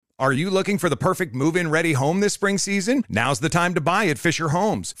Are you looking for the perfect move-in ready home this spring season? Now's the time to buy at Fisher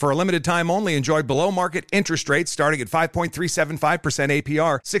Homes. For a limited time only, enjoy below-market interest rates starting at 5.375%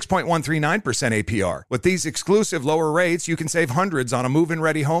 APR, 6.139% APR. With these exclusive lower rates, you can save hundreds on a move-in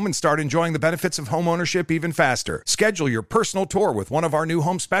ready home and start enjoying the benefits of homeownership even faster. Schedule your personal tour with one of our new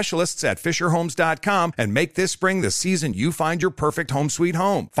home specialists at FisherHomes.com and make this spring the season you find your perfect home sweet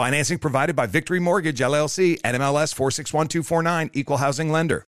home. Financing provided by Victory Mortgage, LLC, NMLS 461249, Equal Housing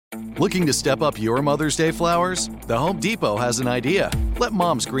Lender. Looking to step up your Mother's Day flowers? The Home Depot has an idea. Let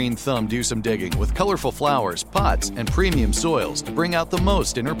Mom's green thumb do some digging with colorful flowers, pots, and premium soils to bring out the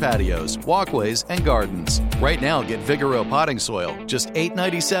most in her patios, walkways, and gardens. Right now, get Vigoro potting soil, just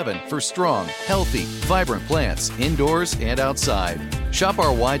 $8.97 for strong, healthy, vibrant plants indoors and outside. Shop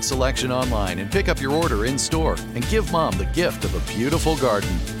our wide selection online and pick up your order in-store and give Mom the gift of a beautiful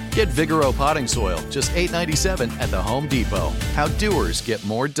garden. Get Vigoro potting soil, just $8.97 at the Home Depot. How doers get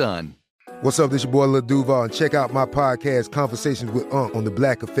more done. What's up, this your boy Lil Duval, and check out my podcast, Conversations with Unc, on the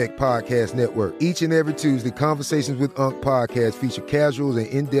Black Effect Podcast Network. Each and every Tuesday, Conversations with Unc podcast feature casual and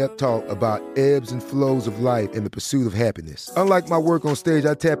in-depth talk about ebbs and flows of life and the pursuit of happiness. Unlike my work on stage,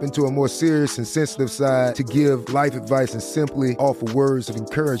 I tap into a more serious and sensitive side to give life advice and simply offer words of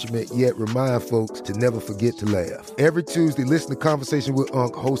encouragement, yet remind folks to never forget to laugh. Every Tuesday, listen to Conversation with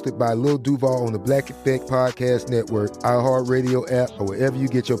Unc, hosted by Lil Duval on the Black Effect Podcast Network, iHeartRadio app, or wherever you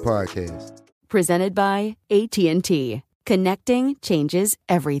get your podcasts. Presented by AT&T. Connecting changes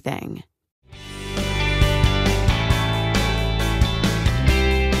everything.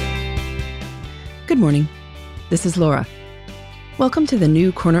 Good morning. This is Laura. Welcome to the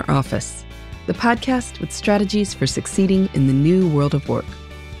New Corner Office, the podcast with strategies for succeeding in the new world of work,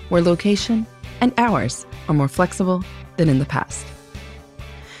 where location and hours are more flexible than in the past.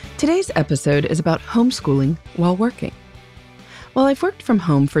 Today's episode is about homeschooling while working. While I've worked from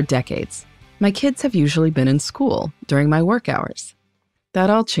home for decades, my kids have usually been in school during my work hours. That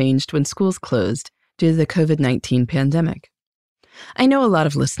all changed when schools closed due to the COVID-19 pandemic. I know a lot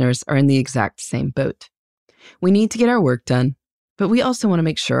of listeners are in the exact same boat. We need to get our work done, but we also want to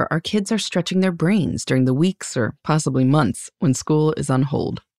make sure our kids are stretching their brains during the weeks or possibly months when school is on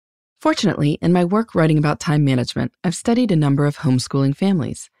hold. Fortunately, in my work writing about time management, I've studied a number of homeschooling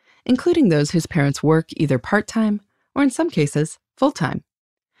families, including those whose parents work either part-time or in some cases, full-time.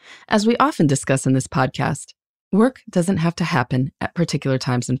 As we often discuss in this podcast, work doesn't have to happen at particular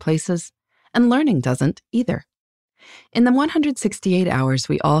times and places, and learning doesn't either. In the 168 hours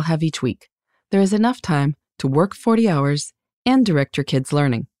we all have each week, there is enough time to work 40 hours and direct your kids'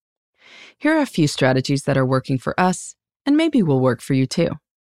 learning. Here are a few strategies that are working for us, and maybe will work for you too.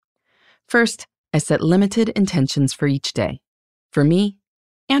 First, I set limited intentions for each day, for me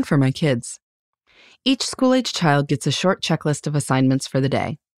and for my kids. Each school-age child gets a short checklist of assignments for the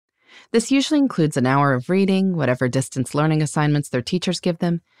day. This usually includes an hour of reading, whatever distance learning assignments their teachers give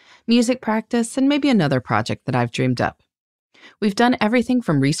them, music practice, and maybe another project that I've dreamed up. We've done everything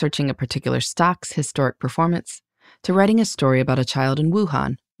from researching a particular stock's historic performance to writing a story about a child in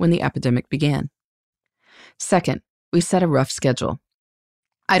Wuhan when the epidemic began. Second, we set a rough schedule.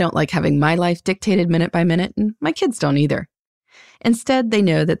 I don't like having my life dictated minute by minute, and my kids don't either. Instead, they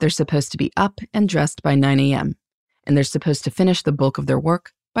know that they're supposed to be up and dressed by 9 a.m., and they're supposed to finish the bulk of their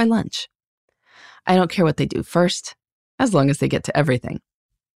work by lunch. I don't care what they do first, as long as they get to everything.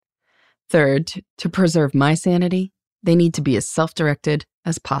 Third, to preserve my sanity, they need to be as self-directed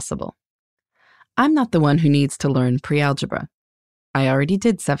as possible. I'm not the one who needs to learn pre-algebra. I already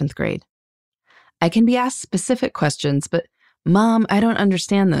did 7th grade. I can be asked specific questions, but "Mom, I don't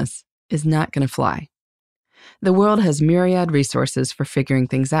understand this," is not going to fly. The world has myriad resources for figuring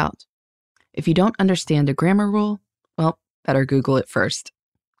things out. If you don't understand a grammar rule, well, better Google it first.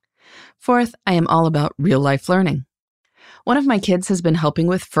 Fourth, I am all about real-life learning. One of my kids has been helping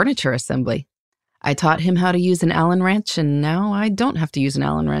with furniture assembly. I taught him how to use an Allen wrench, and now I don't have to use an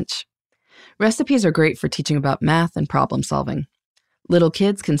Allen wrench. Recipes are great for teaching about math and problem solving. Little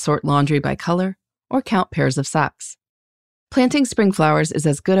kids can sort laundry by color or count pairs of socks. Planting spring flowers is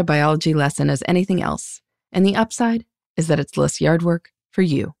as good a biology lesson as anything else, and the upside is that it's less yard work for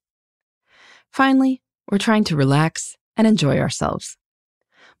you. Finally, we're trying to relax and enjoy ourselves.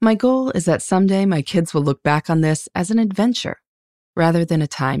 My goal is that someday my kids will look back on this as an adventure rather than a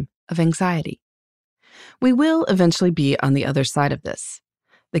time of anxiety. We will eventually be on the other side of this.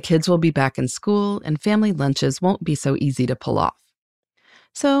 The kids will be back in school and family lunches won't be so easy to pull off.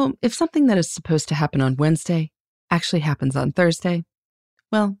 So if something that is supposed to happen on Wednesday actually happens on Thursday,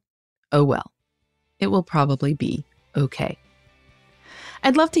 well, oh well. It will probably be okay.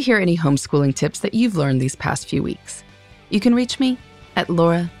 I'd love to hear any homeschooling tips that you've learned these past few weeks. You can reach me at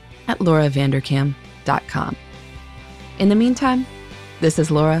Laura at lauravanderkam.com. In the meantime, this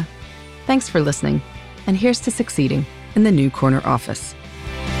is Laura. Thanks for listening, and here's to succeeding in the new corner office.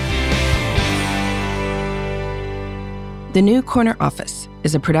 The New Corner Office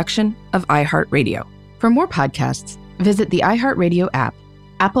is a production of iHeartRadio. For more podcasts, visit the iHeartRadio app,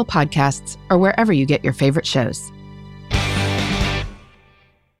 Apple Podcasts, or wherever you get your favorite shows.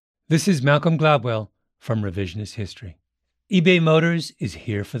 This is Malcolm Gladwell from Revisionist History. eBay Motors is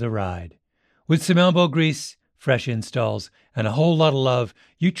here for the ride. With some elbow grease, fresh installs, and a whole lot of love,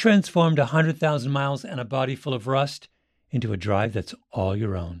 you transformed 100,000 miles and a body full of rust into a drive that's all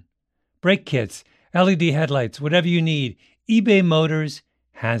your own. Brake kits, LED headlights, whatever you need, eBay Motors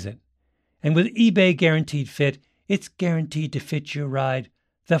has it. And with eBay Guaranteed Fit, it's guaranteed to fit your ride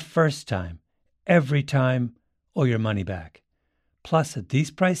the first time, every time, or your money back. Plus, at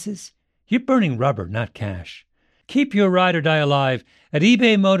these prices, you're burning rubber, not cash. Keep your ride or die alive at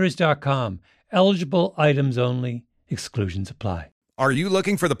ebaymotors.com. Eligible items only. Exclusions apply. Are you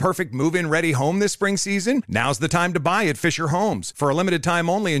looking for the perfect move-in ready home this spring season? Now's the time to buy at Fisher Homes. For a limited time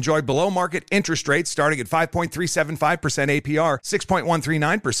only, enjoy below-market interest rates starting at 5.375% APR,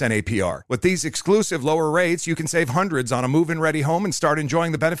 6.139% APR. With these exclusive lower rates, you can save hundreds on a move-in ready home and start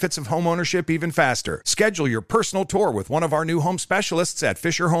enjoying the benefits of homeownership even faster. Schedule your personal tour with one of our new home specialists at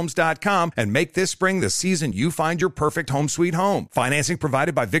FisherHomes.com and make this spring the season you find your perfect home sweet home. Financing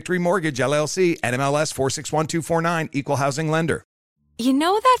provided by Victory Mortgage, LLC, NMLS 461249, Equal Housing Lender. You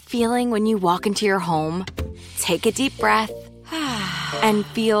know that feeling when you walk into your home, take a deep breath, and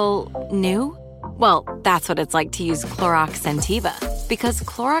feel new? Well, that's what it's like to use Clorox Scentiva. Because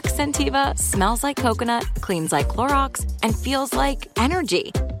Clorox Scentiva smells like coconut, cleans like Clorox, and feels like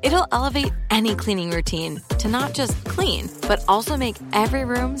energy. It'll elevate any cleaning routine to not just clean, but also make every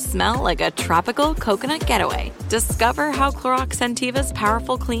room smell like a tropical coconut getaway. Discover how Clorox Scentiva's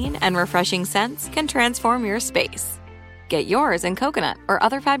powerful clean and refreshing scents can transform your space. Get yours in coconut or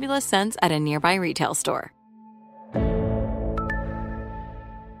other fabulous scents at a nearby retail store.